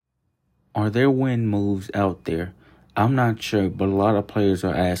Are there win moves out there? I'm not sure, but a lot of players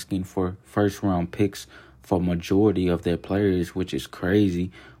are asking for first round picks for majority of their players, which is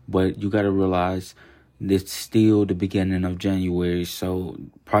crazy. But you got to realize it's still the beginning of January, so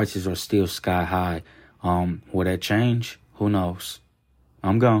prices are still sky high. Will that change? Who knows?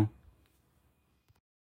 I'm gone.